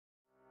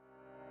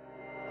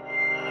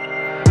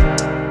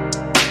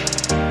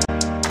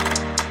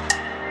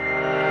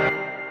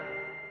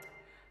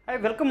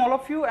welcome all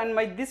of you, and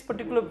this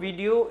particular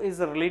video is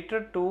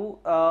related to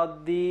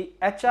the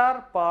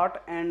HR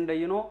part and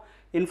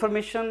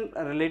information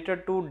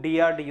related to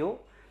DRDO.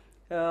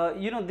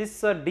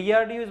 This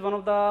DRDO is one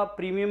of the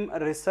premium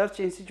research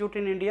institute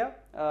in India.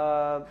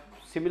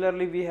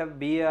 Similarly, we have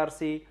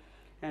BARC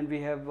and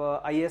we have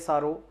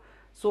ISRO.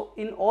 So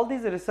in all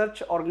these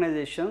research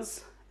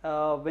organizations,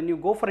 when you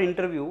go for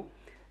interview,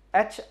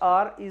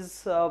 HR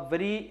is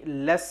very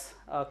less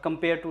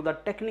compared to the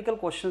technical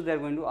questions they are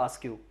going to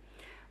ask you.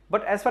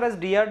 But as far as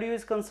DRDO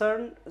is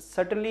concerned,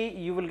 certainly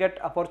you will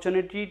get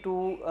opportunity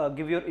to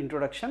give your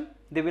introduction.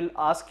 They will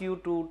ask you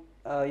to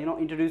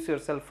introduce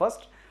yourself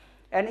first,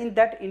 and in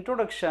that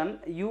introduction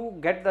you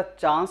get the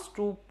chance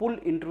to pull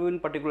interview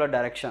in particular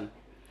direction.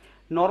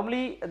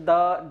 Normally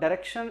the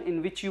direction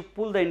in which you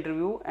pull the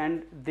interview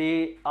and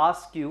they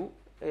ask you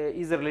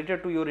is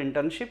related to your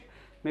internship,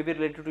 maybe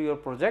related to your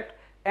project,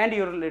 and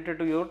you're related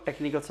to your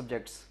technical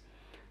subjects.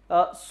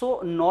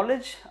 So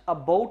knowledge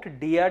about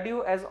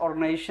DRDO as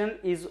organization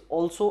is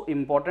also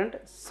important.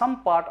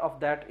 Some part of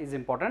that is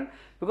important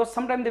because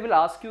sometimes they will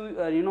ask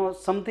you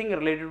something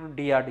related to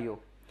DRDO.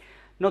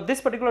 Now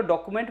this particular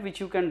document which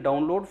you can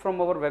download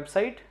from our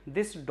website,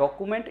 this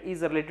document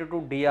is related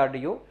to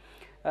DRDO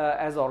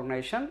as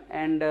organization,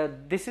 and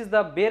this is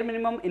the bare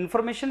minimum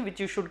information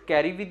which you should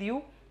carry with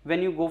you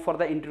when you go for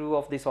the interview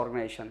of this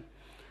organization.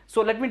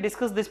 So let me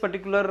discuss this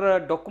particular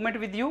document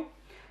with you.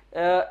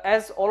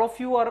 As all of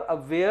you are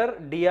aware,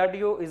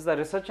 DRDO is the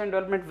research and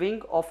development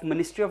wing of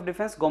Ministry of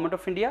Defence, Government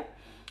of India,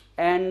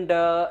 and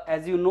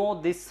as you know,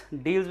 this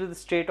deals with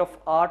state of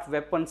art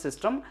weapon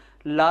system.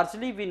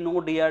 Largely we know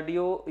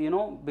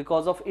DRDO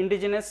because of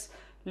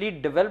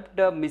indigenously developed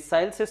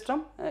missile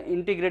system,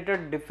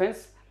 integrated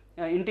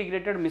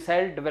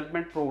missile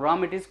development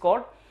program it is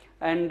called,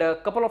 and a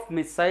couple of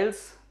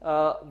missiles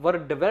were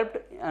developed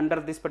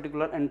under this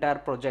particular entire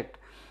project.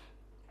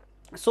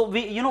 So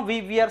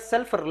we are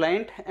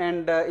self-reliant,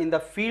 and in the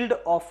field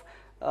of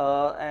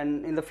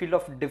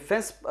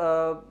defense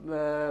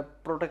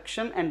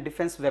protection and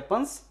defense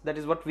weapons, that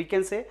is what we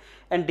can say,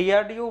 and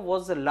DRDO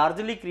was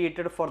largely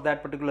created for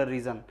that particular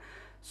reason.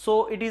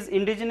 So it is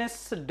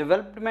indigenous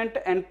development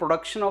and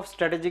production of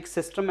strategic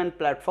system and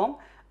platform.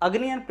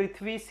 Agni and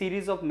Prithvi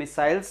series of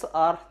missiles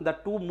are the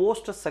two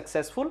most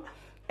successful,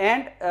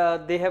 and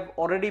they have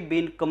already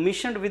been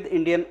commissioned with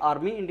Indian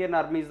Army. Indian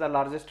Army is the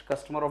largest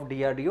customer of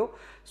DRDO,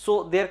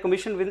 so they are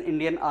commissioned with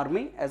Indian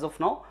Army as of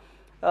now.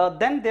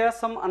 Then there are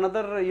some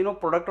another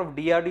product of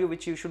DRDO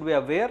which you should be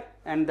aware,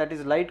 and that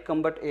is light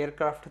combat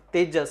aircraft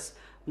Tejas,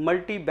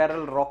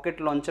 multi-barrel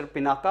rocket launcher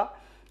Pinaka,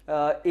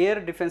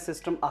 air defense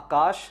system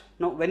Akash.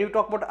 Now when you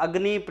talk about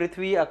Agni,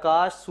 Prithvi,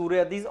 Akash,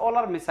 Surya, these all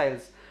are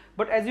missiles,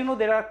 but as you know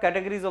there are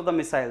categories of the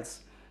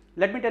missiles.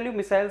 Let me tell you,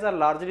 missiles are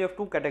largely of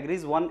two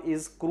categories. One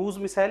is cruise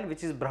missile,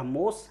 which is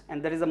BrahMos,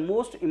 and that is the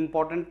most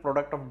important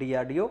product of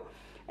DRDO,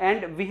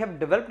 and we have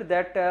developed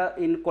that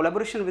in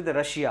collaboration with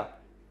Russia.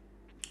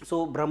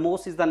 So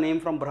BrahMos is the name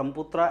from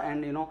Brahmaputra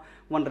and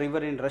one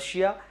river in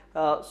Russia.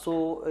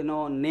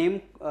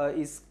 Name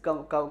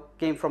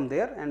came from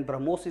there, and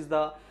BrahMos is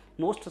the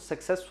most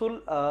successful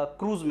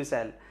cruise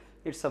missile.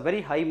 It's a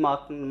very high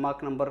Mach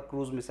number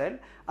cruise missile.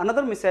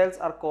 Another missiles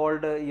are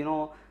called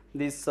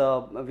these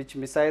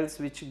missiles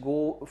which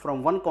go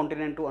from one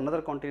continent to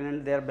another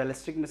continent. They are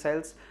ballistic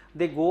missiles.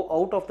 They go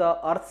out of the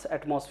Earth's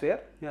atmosphere.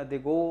 They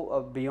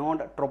go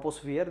beyond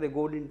troposphere. They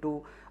go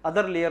into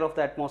other layer of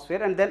the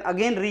atmosphere and then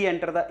again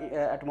re-enter the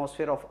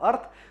atmosphere of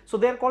Earth. So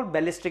they are called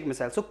ballistic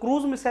missiles. So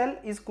cruise missile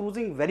is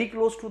cruising very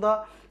close to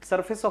the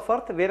surface of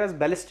Earth, whereas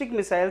ballistic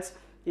missiles,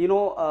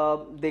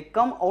 they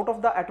come out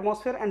of the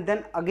atmosphere and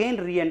then again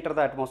re-enter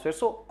the atmosphere.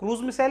 So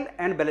cruise missile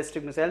and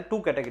ballistic missile,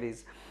 two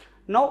categories.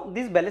 Now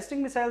these ballistic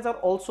missiles are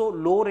also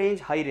low range,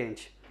 high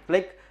range.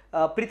 Like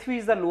Prithvi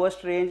is the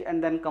lowest range,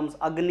 and then comes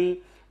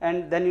Agni,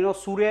 and then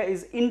Surya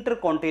is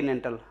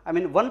intercontinental. I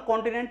mean one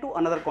continent to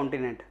another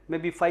continent,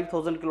 maybe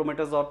 5,000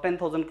 kilometers or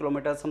 10,000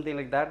 kilometers, something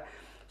like that.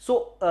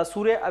 So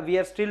Surya, we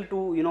are still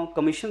to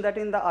commission that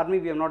in the army.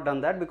 We have not done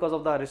that because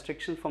of the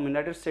restrictions from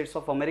United States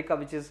of America,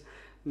 which is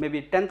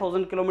maybe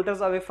 10,000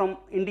 kilometers away from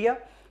India.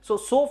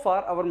 So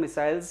far our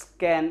missiles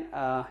can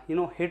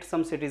hit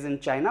some cities in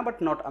China but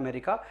not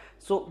America.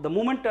 So the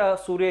moment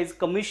Surya is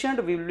commissioned,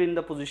 we will be in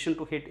the position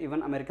to hit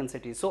even American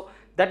cities. So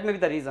that may be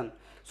the reason.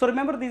 So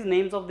remember these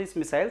names of these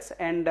missiles,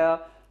 and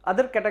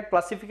other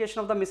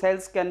classification of the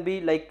missiles can be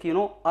like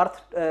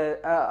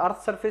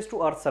earth surface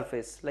to earth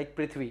surface like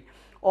Prithvi,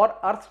 or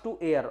earth to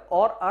air,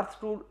 or earth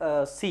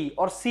to sea,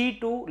 or sea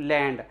to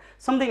land,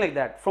 something like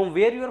that, from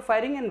where you are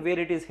firing and where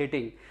it is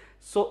hitting.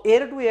 So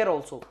air to air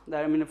also,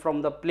 I mean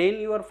from the plane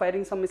you are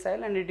firing some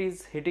missile and it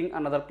is hitting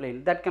another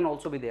plane, that can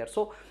also be there.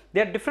 So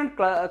there are different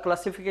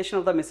classification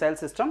of the missile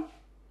system.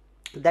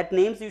 That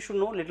names you should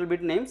know, little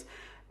bit names,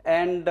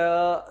 and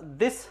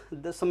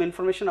some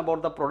information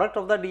about the product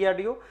of the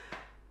DRDO.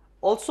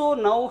 Also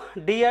now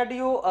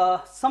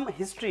DRDO, some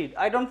history,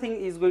 I don't think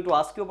is going to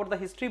ask you about the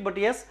history, but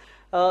yes,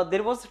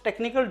 there was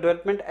technical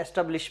development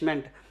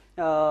establishment.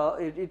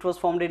 It was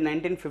formed in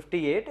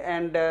 1958,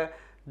 and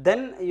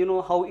then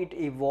how it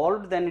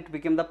evolved, then it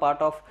became the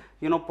part of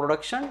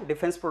production,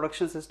 defense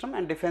production system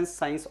and defense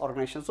science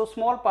organization. So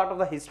small part of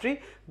the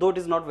history, though it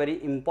is not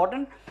very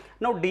important.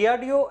 Now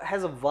DRDO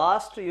has a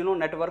vast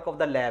network of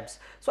the labs.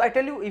 So I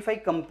tell you, if I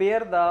compare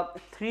the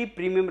 3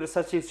 premium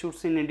research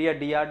institutes in India,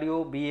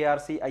 DRDO,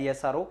 BARC,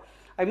 ISRO,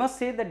 I must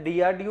say that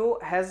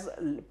DRDO has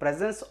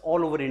presence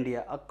all over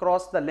India,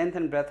 across the length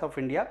and breadth of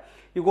India.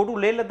 You go to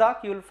Leh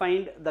Ladakh, you will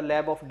find the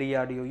lab of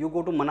DRDO. You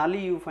go to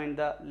Manali, you find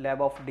the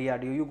lab of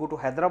DRDO. You go to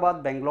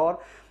Hyderabad, Bangalore,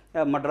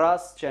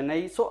 Madras,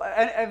 Chennai, so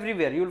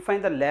everywhere you will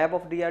find the lab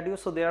of DRDO.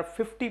 So there are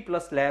 50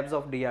 plus labs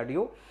of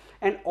DRDO,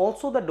 and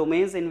also the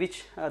domains in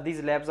which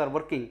these labs are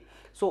working.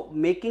 So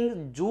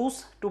making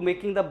juice to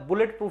making the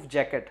bulletproof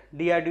jacket,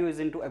 DRDO is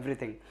into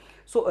everything.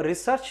 So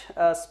research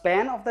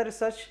span of the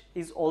research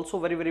is also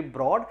very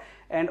broad,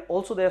 and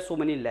also there are so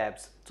many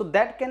labs. So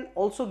that can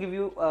also give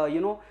you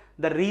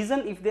the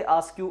reason, if they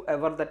ask you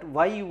ever that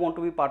why you want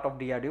to be part of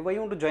DRDO, why you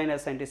want to join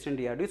as scientist in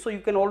DRDO. So you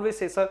can always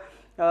say, sir,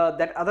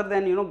 that other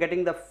than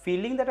getting the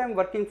feeling that I am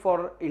working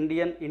for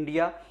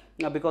India,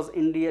 because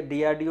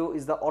DRDO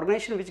is the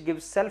organization which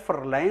gives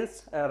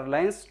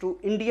self-reliance to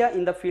India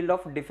in the field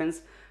of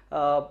defense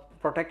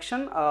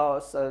protection,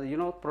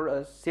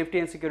 safety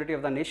and security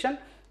of the nation,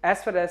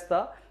 as far as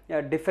the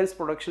defense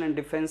production and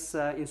defense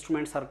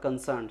instruments are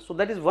concerned. So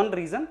that is one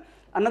reason.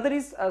 Another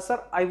is,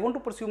 sir, I want to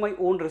pursue my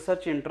own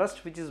research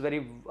interest, which is very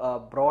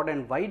broad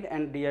and wide,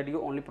 and DRDO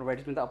only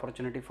provides me the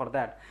opportunity for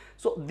that.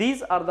 So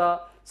these are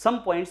the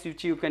some points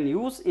which you can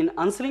use in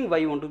answering why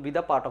you want to be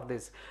the part of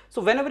this.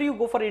 So whenever you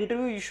go for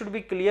interview, you should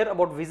be clear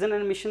about vision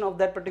and mission of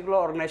that particular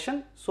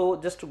organization. So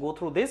just to go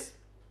through this: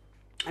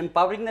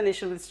 empowering the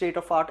nation with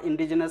state-of-art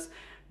indigenous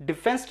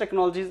defense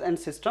technologies and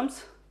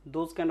systems,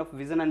 those kind of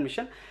vision and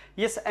mission.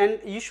 Yes, and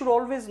you should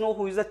always know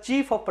who is the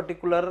chief of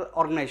particular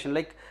organization.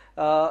 Like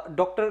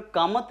Dr.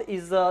 Kamath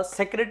is the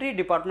Secretary,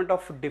 Department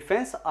of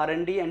Defense,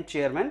 R&D and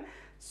Chairman.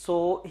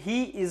 So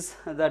he is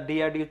the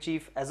DRDO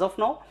chief as of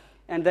now.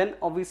 And then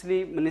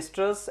obviously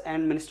ministers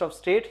and Minister of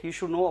State, you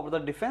should know about the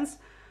defense.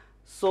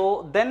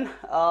 So then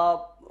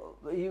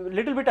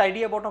little bit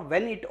idea about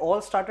when it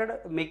all started,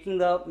 making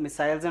the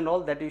missiles and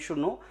all that you should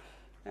know.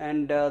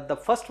 And the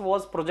first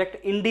was Project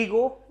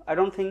Indigo. I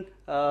don't think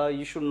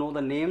you should know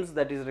the names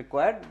that is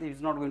required. He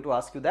is not going to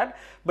ask you that.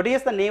 But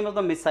yes, the name of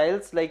the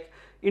missiles, like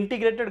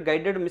Integrated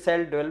Guided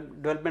Missile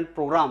Development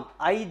Program,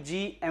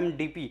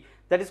 IGMDP,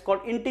 that is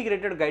called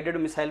Integrated Guided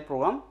Missile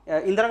Program.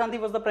 Indira Gandhi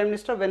was the Prime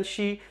Minister when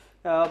she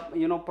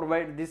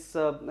provide this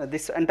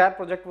this entire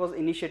project was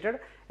initiated,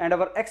 and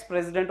our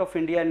ex-President of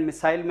India and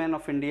Missile Man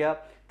of India,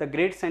 the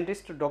great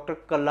scientist Dr.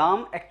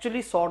 Kalam,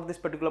 actually sought this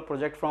particular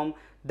project from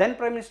then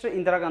Prime Minister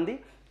Indira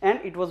Gandhi, and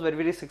it was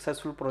very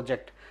successful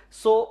project.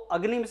 So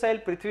Agni missile,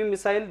 Prithvi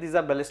missile, these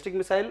are ballistic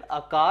missile,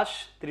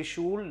 Akash,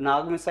 Trishul,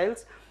 Nag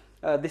missiles.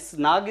 This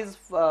Nag is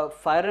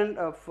fire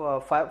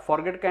and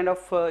forget kind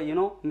of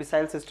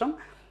missile system.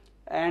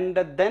 And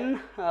then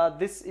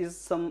this is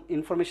some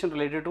information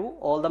related to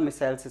all the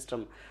missile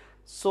system.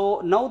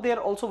 So now they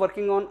are also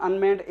working on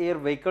unmanned air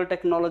vehicle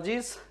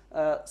technologies.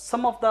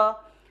 Some of the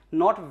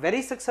not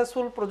very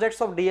successful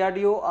projects of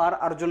DRDO are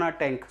Arjuna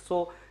tank.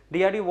 So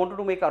DRDO wanted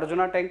to make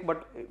Arjuna tank,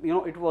 but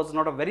it was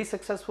not a very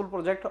successful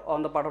project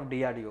on the part of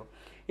DRDO.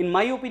 In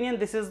my opinion,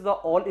 this is the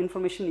all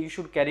information you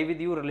should carry with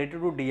you related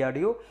to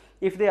DRDO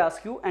if they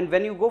ask you. And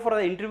when you go for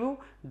the interview,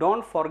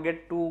 don't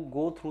forget to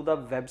go through the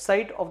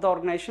website of the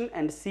organization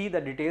and see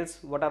the details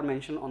what are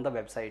mentioned on the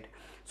website.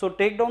 So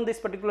take down this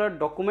particular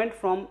document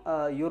from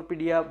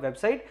YourPedia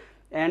website,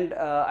 and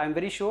I am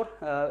very sure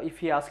if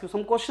he asks you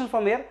some questions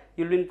from here,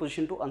 you will be in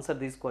position to answer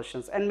these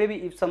questions. And maybe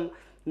if some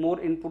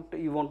more input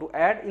you want to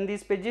add in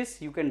these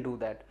pages, you can do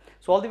that.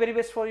 So all the very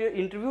best for your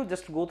interview.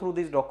 Just go through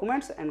these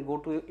documents and go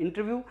to your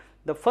interview.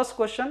 The first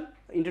question,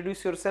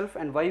 introduce yourself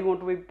and why you want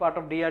to be part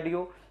of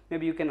DRDO.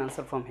 Maybe you can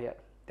answer from here.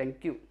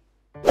 Thank you.